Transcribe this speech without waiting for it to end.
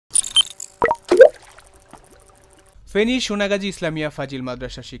ফেনীর সোনাগাজী ইসলামিয়া ফাজিল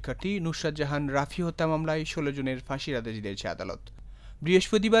মাদ্রাসা শিক্ষার্থী নুসরাত জাহান রাফি হত্যা মামলায় ১৬ জনের ফাঁসির আদেশ দিয়েছে আদালত।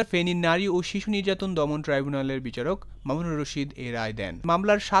 বৃহস্পতিবার ফেনীর নারী ও শিশু নির্যাতন দমন ট্রাইব্যুনালের বিচারক মামুনুর রশিদ এ রায় দেন।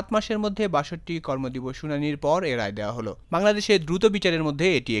 মামলার ৭ মাসের মধ্যে ৬২ কর্মদিবস শুনানির পর এ রায় দেওয়া হলো। বাংলাদেশের দ্রুত বিচারের মধ্যে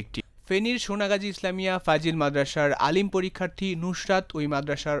এটি একটি। ফেনীর সোনাগাজী ইসলামিয়া ফাজিল মাদ্রাসার আলিম পরীক্ষার্থী নুসরাত ওই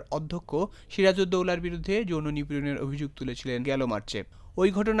মাদ্রাসার অধ্যক্ষ সিরাজউদ্দৌলার বিরুদ্ধে যৌন নিপীড়নের অভিযোগ তুলেছিলেন গেল মার্চে। ওই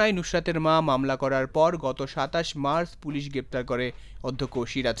ঘটনায় নুসরাতের মা মামলা করার পর গত ২৭ মার্চ পুলিশ গ্রেপ্তার করে অধ্যক্ষ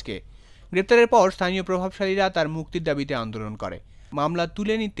সিরাজকে। গ্রেপ্তারের পর স্থানীয় প্রভাবশালীরা তার মুক্তির দাবিতে আন্দোলন করে। মামলা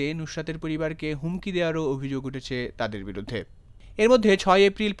তুলে নিতে নুসরাতের পরিবারকে হুমকি দেওয়ারও অভিযোগ উঠেছে তাদের বিরুদ্ধে। এর মধ্যে ৬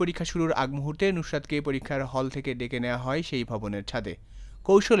 এপ্রিল পরীক্ষা শুরুর আগ মুহূর্তে নুসরাতকে পরীক্ষার হল থেকে ডেকে নেওয়া হয় সেই ভবনের ছাদে।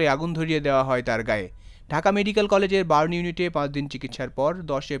 কৌশলে আগুন ধরিয়ে দেওয়া হয় তার গায়ে। ঢাকা মেডিকেল কলেজের বার্ন ইউনিটে ৫ দিন চিকিৎসার পর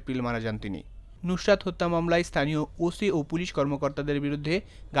 ১০ এপ্রিল মারা যান তিনি। নুসরাত হত্যা মামলায় স্থানীয় ওসি ও পুলিশ কর্মকর্তাদের বিরুদ্ধে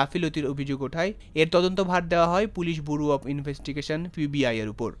গাফিলতির অভিযোগ ওঠায় এর তদন্তভার দেওয়া হয় police bureau of investigation PBI এর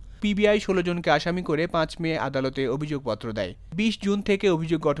উপর। পিবিআই ১৬ জনকে আসামি করে ৫ মে আদালতে অভিযোগপত্র দেয়। ২০ জুন থেকে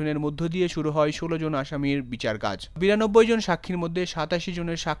অভিযোগ গঠনের মধ্য দিয়ে শুরু হয় ১৬ জন আসামির বিচার কাজ। ৯২ জন সাক্ষীর মধ্যে ৮৭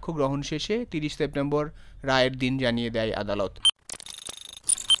 জনের সাক্ষ্য গ্রহণ শেষে ৩০ সেপ্টেম্বর রায়ের দিন জানিয়ে দেয় আদালত।